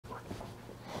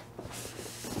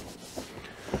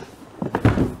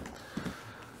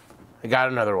I got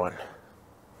another one.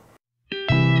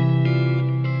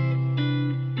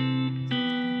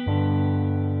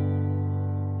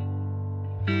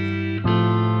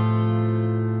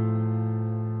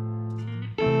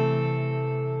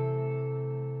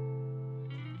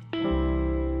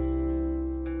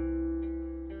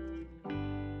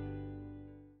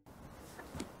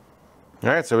 All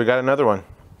right, so we got another one.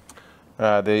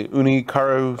 The Ooni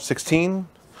Karu 16,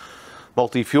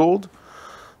 multi-fueled.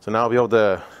 So now I'll be able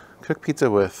to cook pizza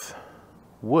with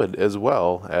wood as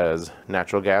well as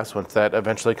natural gas once that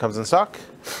eventually comes in stock.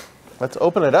 Let's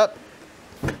open it up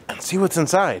and see what's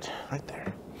inside. Right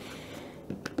there.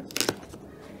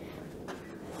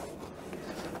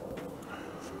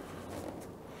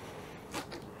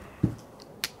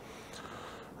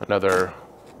 Another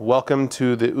welcome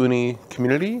to the Ooni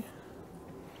community.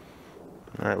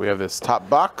 All right, we have this top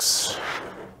box,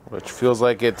 which feels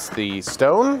like it's the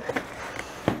stone.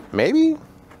 Maybe?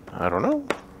 I don't know.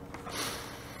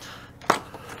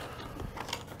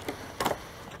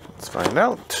 Let's find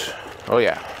out. Oh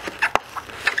yeah.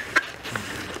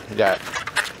 We got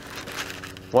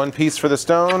one piece for the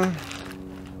stone.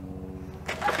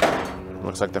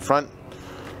 Looks like the front.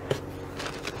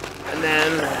 And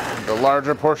then the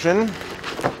larger portion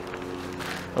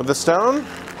of the stone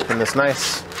in this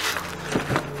nice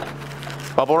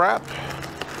bubble wrap.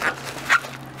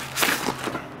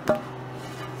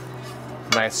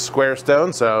 Nice square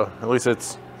stone, so at least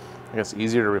it's, I guess,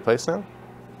 easier to replace now.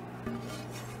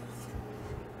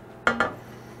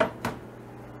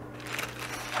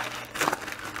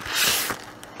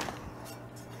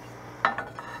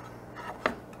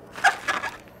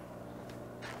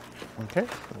 Okay,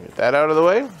 get that out of the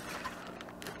way.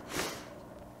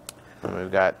 And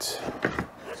we've got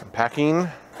some packing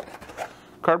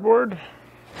cardboard.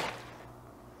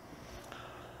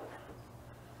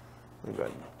 We've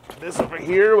got this over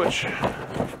here, which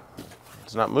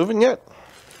is not moving yet.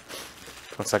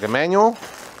 Looks like a manual.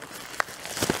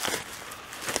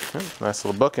 Okay, nice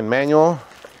little book and manual.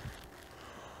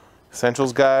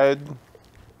 Essentials guide.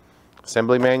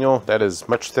 Assembly manual. That is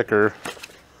much thicker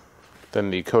than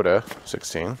the Coda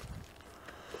 16.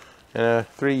 And a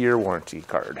 3-year warranty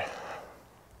card.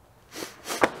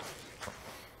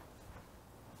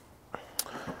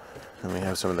 And we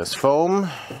have some of this foam.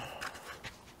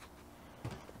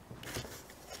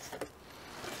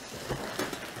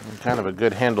 And kind of a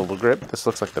good handle to grip. This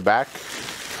looks like the back.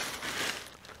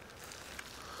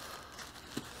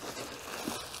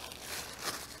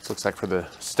 This looks like for the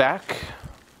stack.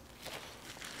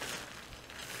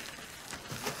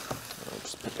 I'll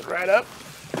just pick it right up.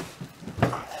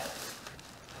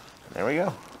 There we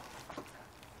go.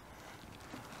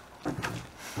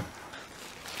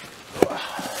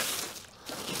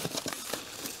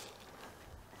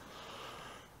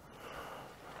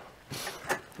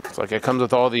 Looks like it comes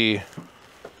with all the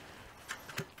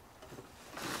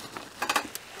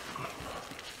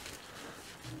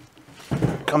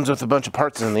comes with a bunch of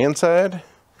parts on the inside.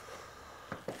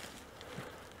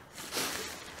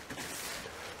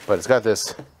 But it's got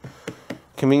this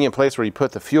convenient place where you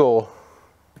put the fuel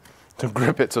to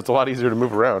grip it, so it's a lot easier to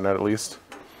move around, at least,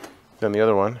 than the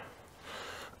other one.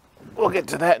 We'll get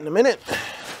to that in a minute.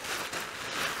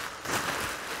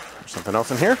 There's something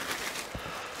else in here.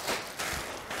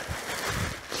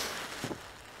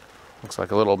 Looks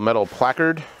like a little metal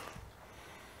placard.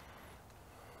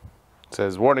 It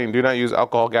says, warning, do not use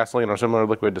alcohol, gasoline, or similar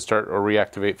liquid to start or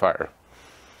reactivate fire.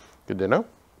 Good to know.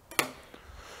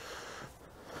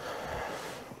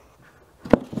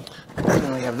 And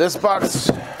then we have this box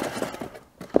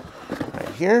right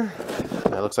here.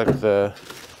 That looks like the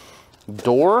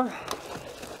door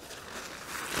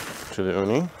to the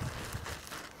Ooni.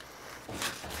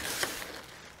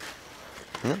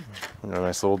 A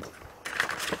nice little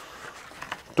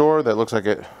door that looks like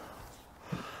it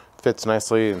fits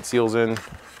nicely and seals in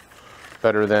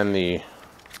better than the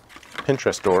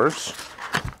Pinterest doors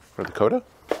for the Coda.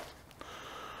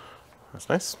 That's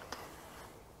nice.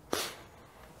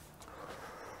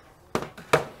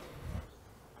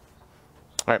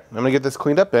 All right, I'm gonna get this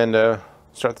cleaned up and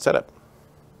start the setup.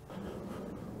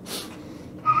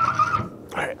 All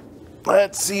right,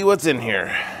 let's see what's in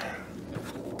here.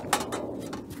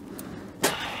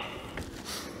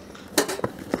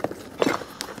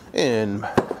 In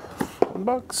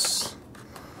unbox.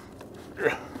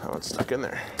 Oh, it's stuck in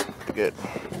there. Good.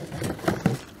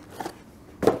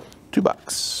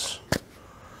 $2.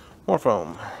 More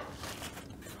foam.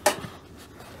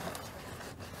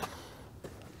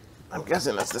 I'm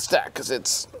guessing that's the stack because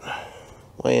it's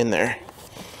way in there.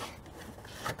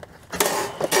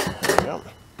 There we go.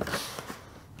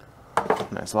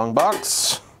 Nice long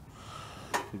box.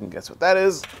 can guess what that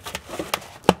is.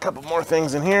 A couple more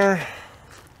things in here.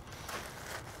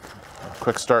 A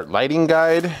quick start lighting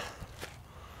guide.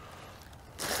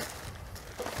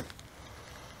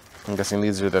 I'm guessing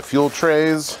these are the fuel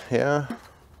trays, yeah.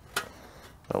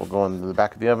 That will go into the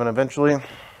back of the oven eventually. And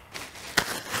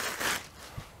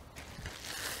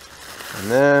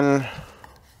then,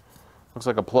 looks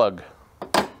like a plug.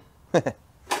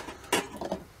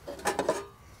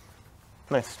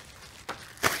 Nice.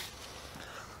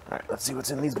 All right, let's see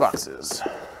what's in these boxes.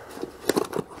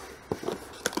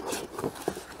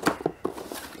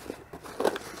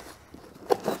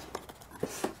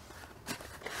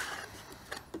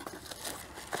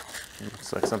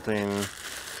 Looks like something,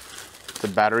 the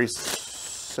battery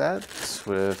set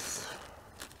with,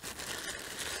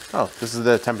 oh, this is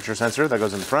the temperature sensor that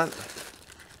goes in the front.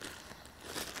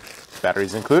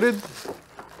 Batteries included,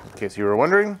 in case you were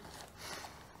wondering.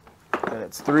 And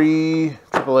it's 3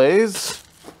 AAAs.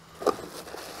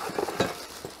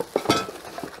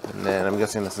 And then I'm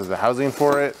guessing this is the housing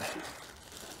for it.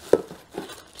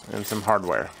 And some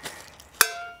hardware.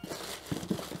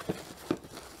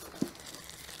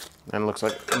 And it looks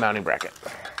like a mounting bracket.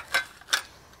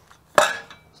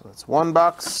 So that's one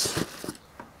box.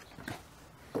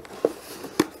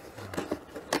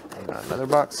 And got another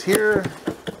box here.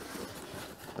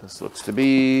 This looks to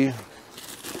be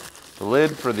the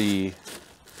lid for the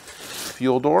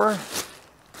fuel door,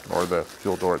 or the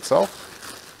fuel door itself.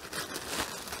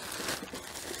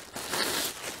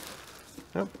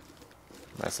 Yep.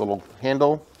 Nice little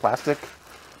handle, plastic,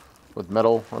 with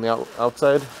metal on the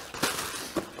outside,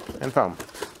 and foam.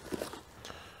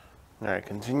 All right,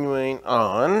 continuing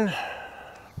on.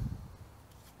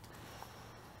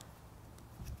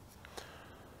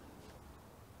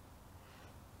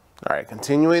 All right,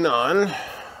 continuing on.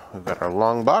 We've got our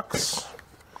long box.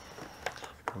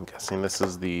 I'm guessing this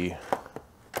is the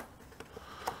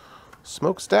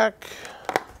smokestack.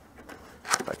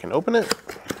 If I can open it.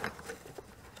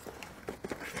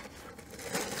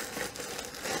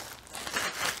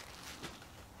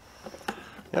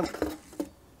 Yep.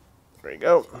 There you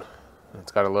go.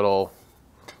 It's got a little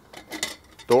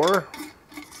door.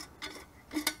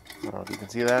 I don't know if you can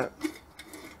see that.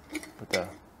 But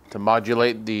to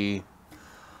modulate the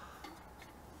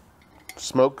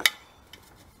smoke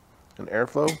and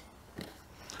airflow.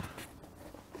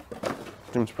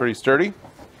 Seems pretty sturdy.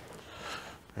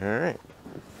 All right.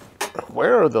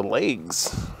 Where are the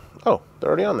legs? Oh, they're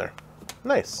already on there.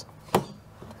 Nice.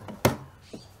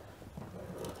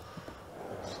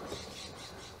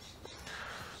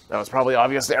 That was probably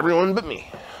obvious to everyone but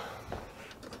me.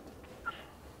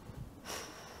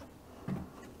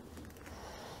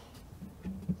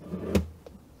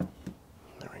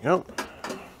 There we go.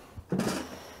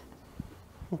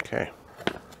 Okay.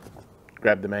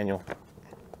 Grab the manual.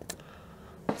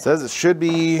 It says it should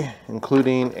be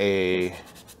including a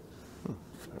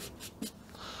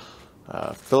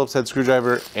Phillips head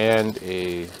screwdriver and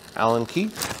a Allen key.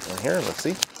 In here, let's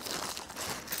see.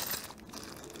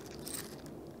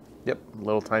 Yep,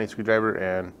 little tiny screwdriver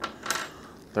and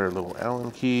their little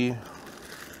Allen key.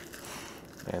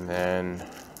 And then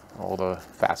all the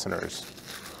fasteners,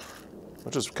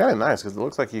 which is kind of nice because it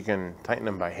looks like you can tighten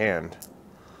them by hand.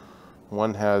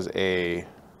 One has a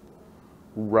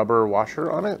rubber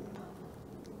washer on it.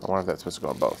 I wonder if that's supposed to go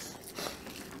on both.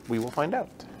 We will find out.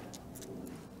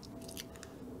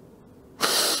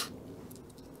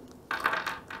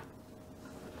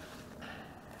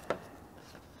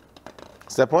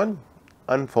 Step 1,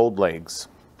 unfold legs.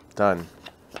 Done.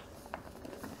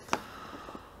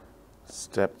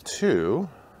 Step 2,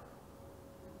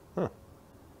 that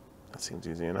seems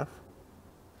easy enough.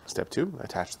 Step 2,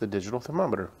 attach the digital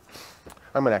thermometer.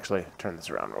 I'm gonna actually turn this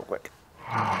around real quick.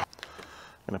 I'm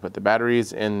gonna put the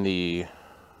batteries in the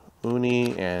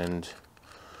Ooni and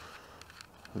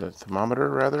the thermometer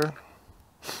rather.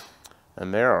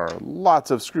 And there are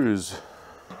lots of screws.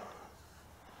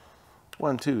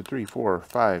 1, 2, 3, 4,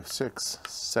 5, 6,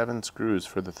 7 screws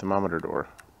for the thermometer door,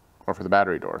 or for the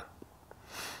battery door.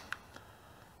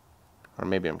 Or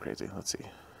maybe I'm crazy, let's see.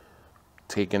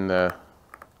 Taking the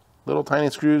little tiny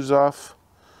screws off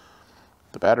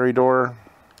the battery door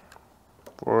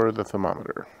for the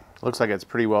thermometer. Looks like it's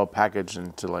pretty well packaged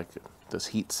into like this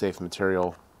heat safe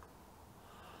material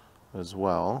as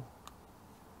well.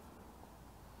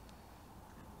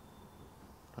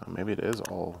 Maybe it is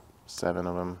all 7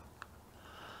 of them.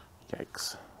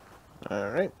 Yikes. All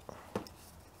right.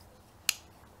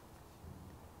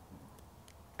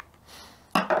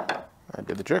 I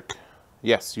did the trick.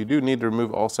 Yes, you do need to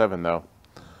remove all 7 though.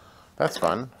 That's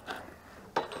fun.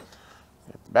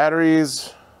 Get the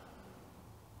batteries.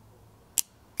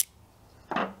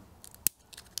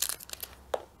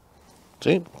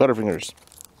 See? Butterfingers.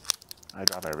 I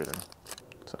drop everything.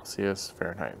 Celsius,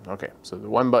 Fahrenheit. Okay, so the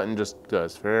one button just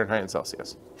does Fahrenheit and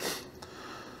Celsius.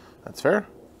 That's fair.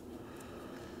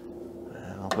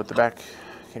 And I'll put the back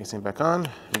casing back on.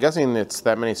 I'm guessing it's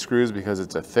that many screws because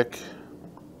it's a thick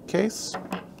case,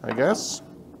 I guess,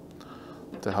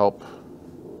 to help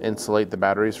insulate the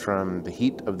batteries from the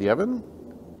heat of the oven.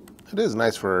 It is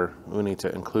nice for Ooni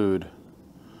to include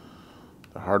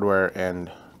the hardware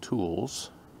and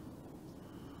tools.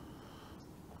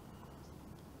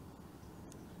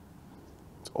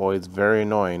 It's always very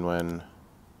annoying when you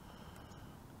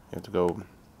have to go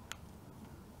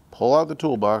pull out the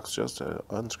toolbox just to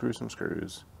unscrew some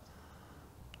screws.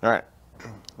 Alright,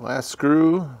 last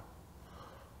screw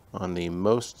on the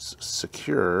most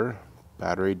secure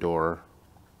battery door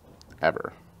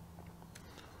ever.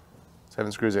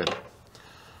 7 screws in.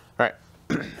 Alright,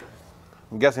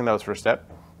 I'm guessing that was first step.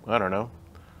 I don't know.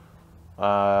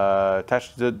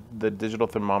 Attach the digital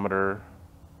thermometer.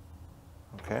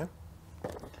 Okay.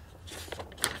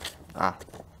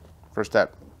 First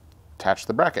step, attach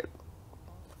the bracket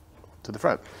to the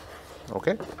front.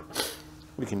 Okay,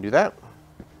 we can do that.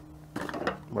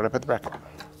 Where'd I put the bracket?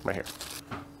 Right here.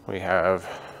 We have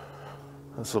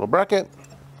this little bracket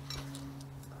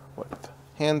with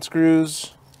hand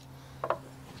screws.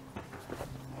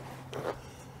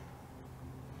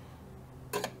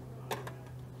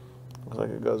 Looks like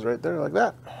it goes right there like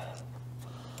that.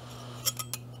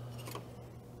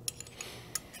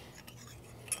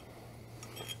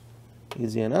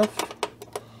 Easy enough.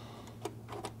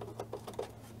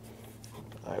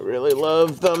 I really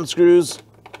love thumb screws.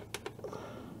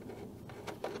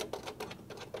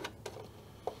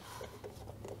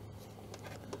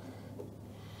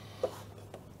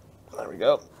 There we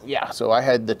go. Yeah, so I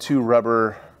had the 2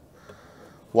 rubber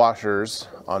washers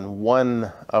on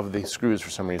one of the screws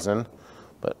for some reason,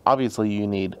 but obviously you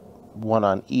need one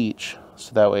on each,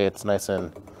 so that way it's nice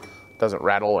and doesn't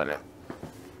rattle in it.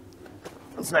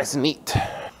 It's nice and neat.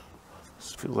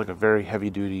 This feels like a very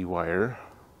heavy-duty wire.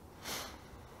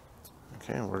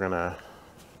 Okay, we're gonna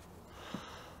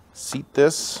seat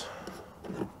this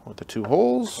with the 2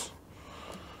 holes.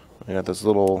 We got this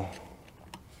little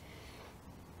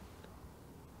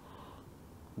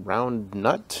round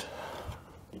nut,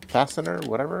 fastener,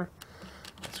 whatever.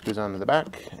 It screws onto the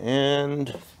back,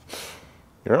 and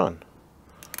you're on.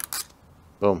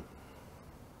 Boom.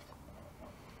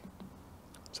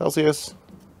 Celsius,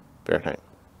 Fahrenheit.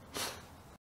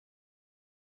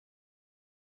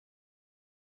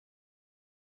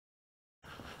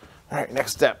 All right,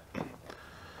 next step.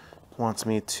 Wants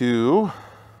me to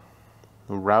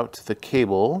route the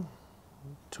cable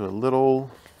to a little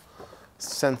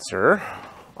sensor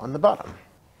on the bottom.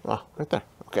 Oh, right there,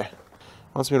 okay.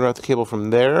 Wants me to route the cable from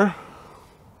there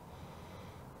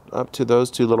up to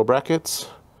those 2 little brackets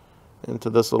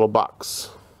into this little box.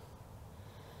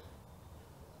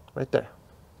 Right there.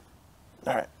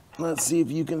 All right, let's see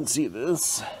if you can see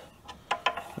this.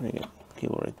 There you go,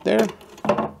 cable right there.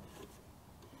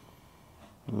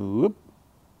 Whoop.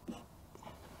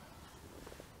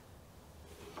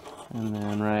 And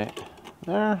then right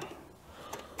there.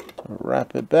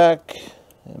 Wrap it back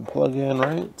and plug in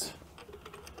right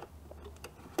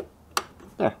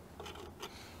there.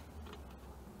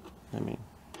 I mean,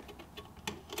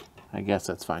 I guess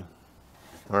that's fine.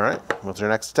 All right, what's your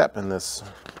next step in this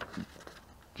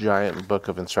giant book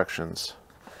of instructions?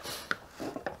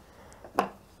 All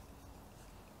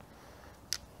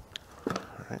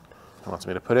right, it wants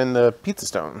me to put in the pizza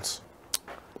stones.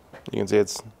 You can see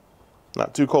it's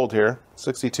not too cold here,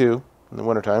 62 in the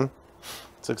wintertime,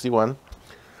 61.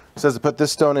 It says to put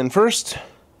this stone in first,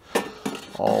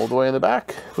 all the way in the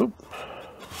back. Oop.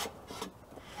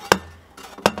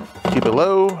 Keep it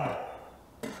low.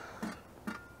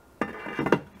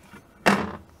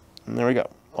 And there we go,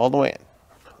 all the way in.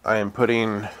 I am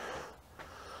putting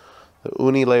the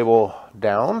Ooni label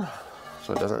down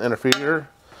so it doesn't interfere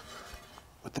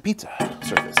with the pizza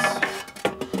surface.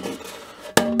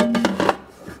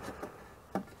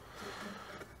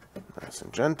 Nice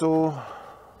and gentle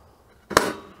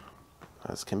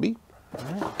as can be. All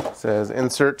right. It says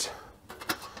insert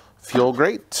fuel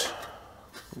grate,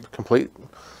 completely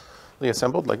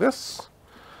assembled like this.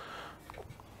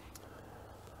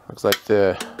 Looks like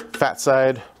the fat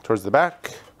side towards the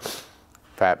back.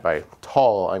 Fat by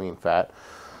tall, I mean fat,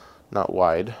 not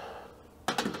wide.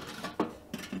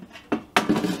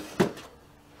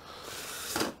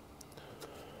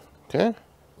 Okay.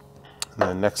 And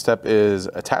the next step is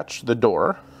attach the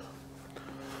door,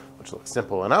 which looks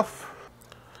simple enough.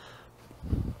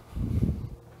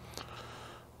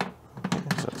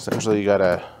 Okay, so essentially you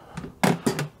gotta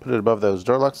Put it above those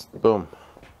door locks. Boom.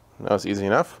 That was easy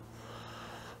enough.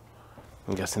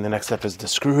 I'm guessing the next step is to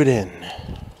screw it in.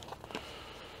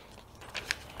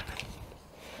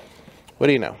 What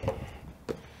do you know?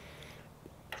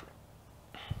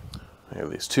 I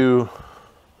have these two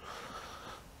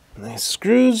nice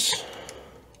screws.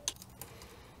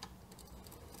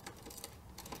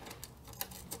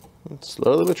 And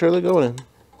slowly but surely going in.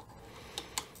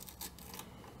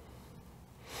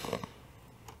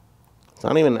 It's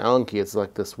not even an Allen key, it's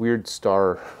like this weird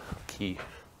star key.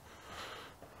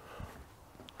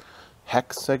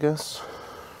 Hex, I guess.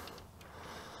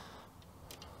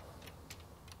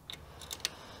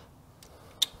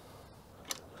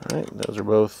 Alright, those are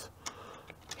both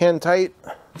hand tight.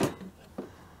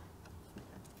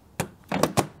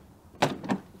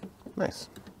 Nice.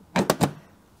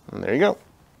 And there you go.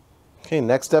 Okay,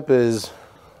 next step is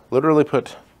literally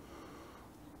put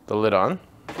the lid on.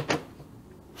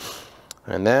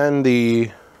 And then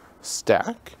the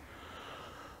stack.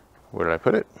 Where did I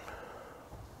put it?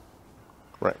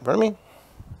 Right in front of me.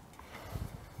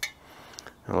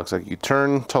 It looks like you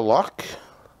turn to lock.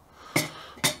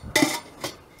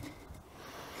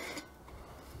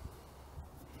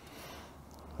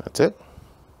 That's it.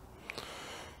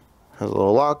 Has a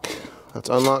little lock. Let's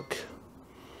unlock.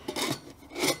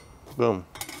 Boom.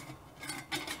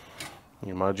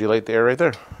 You modulate the air right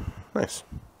there. Nice.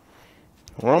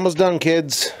 We're almost done,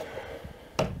 kids.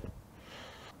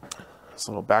 This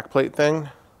little backplate thing.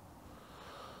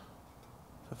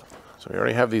 So we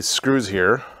already have these screws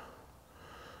here.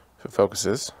 If it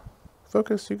focuses.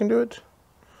 Focus, you can do it.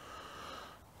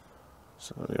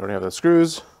 So we already have the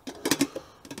screws.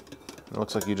 It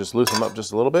looks like you just loosen them up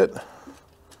just a little bit.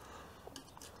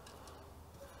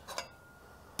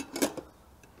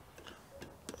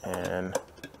 And,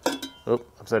 oh,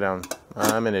 upside down.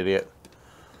 I'm an idiot.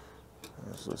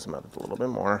 Let's loosen them up a little bit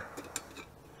more.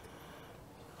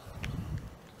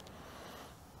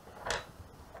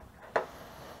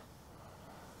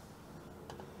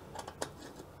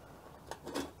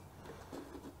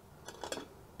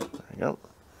 There you go.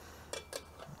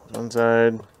 One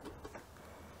side.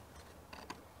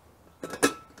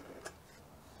 There's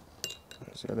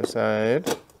the other side.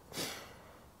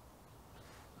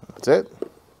 That's it.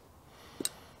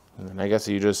 And then I guess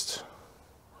you just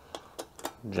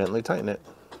gently tighten it.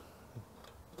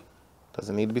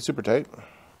 Doesn't need to be super tight.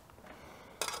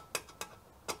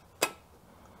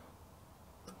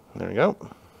 There you go.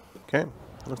 Okay,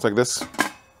 looks like this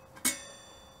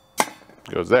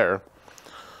goes there.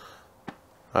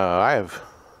 I have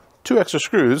 2 extra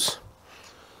screws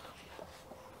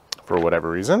for whatever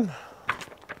reason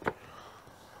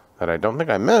that I don't think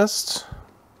I missed,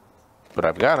 but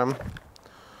I've got them.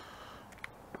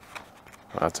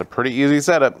 That's a pretty easy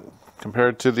setup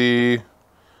compared to the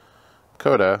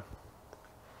Coda.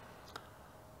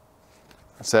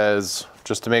 It says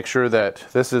just to make sure that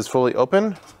this is fully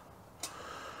open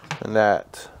and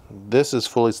that this is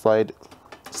fully slid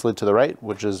to the right,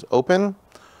 which is open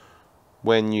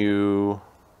when you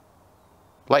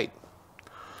light.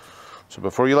 So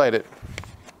before you light it,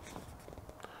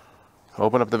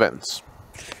 open up the vents.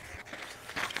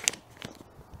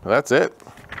 That's it.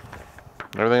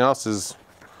 Everything else is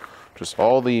just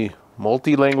all the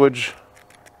multi-language,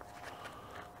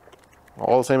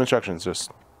 all the same instructions,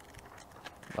 just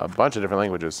a bunch of different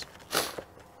languages.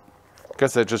 I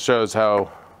guess that just shows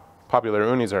how popular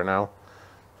Unis are now.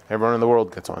 Everyone in the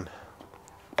world gets one.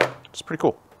 It's pretty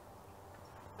cool.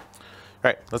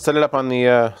 Alright, let's set it up on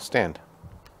the stand.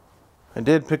 I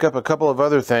did pick up a couple of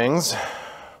other things,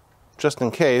 just in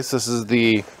case. This is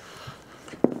the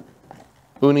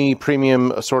Ooni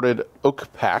Premium Assorted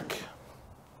Oak Pack.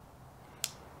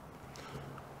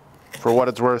 For what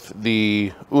it's worth,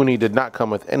 the Ooni did not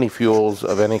come with any fuels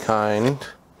of any kind.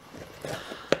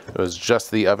 It was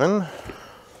just the oven.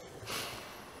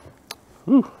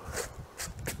 Whew.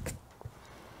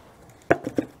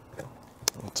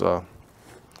 It's a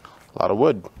lot of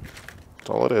wood.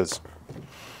 That's all it is.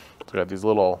 We got these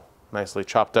little nicely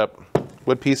chopped up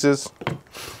wood pieces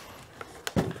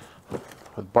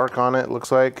with bark on it,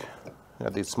 looks like. We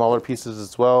got these smaller pieces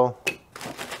as well.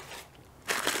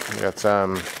 We got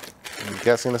some, I'm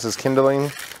guessing this is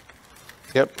kindling.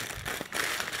 Yep.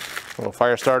 Little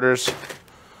fire starters.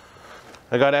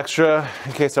 I got extra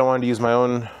in case I wanted to use my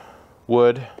own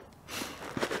wood,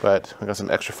 but I got some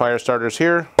extra fire starters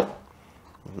here.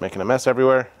 Making a mess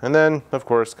everywhere. And then, of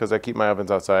course, because I keep my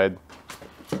ovens outside,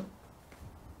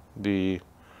 the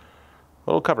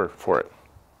little cover for it.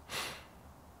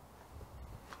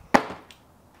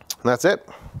 And that's it.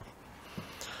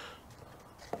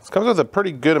 This comes with a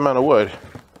pretty good amount of wood.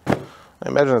 I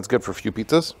imagine that's good for a few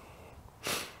pizzas.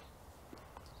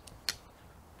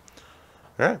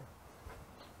 Alright.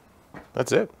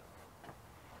 That's it.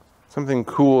 Something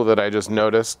cool that I just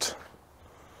noticed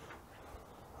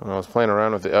when I was playing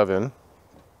around with the oven.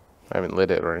 I haven't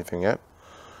lit it or anything yet.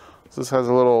 So this has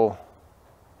a little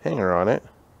hanger on it.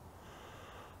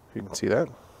 You can see that.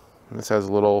 And this has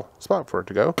a little spot for it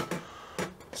to go.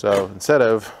 So instead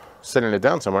of setting it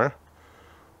down somewhere,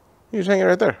 you just hang it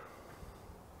right there.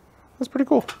 That's pretty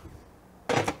cool.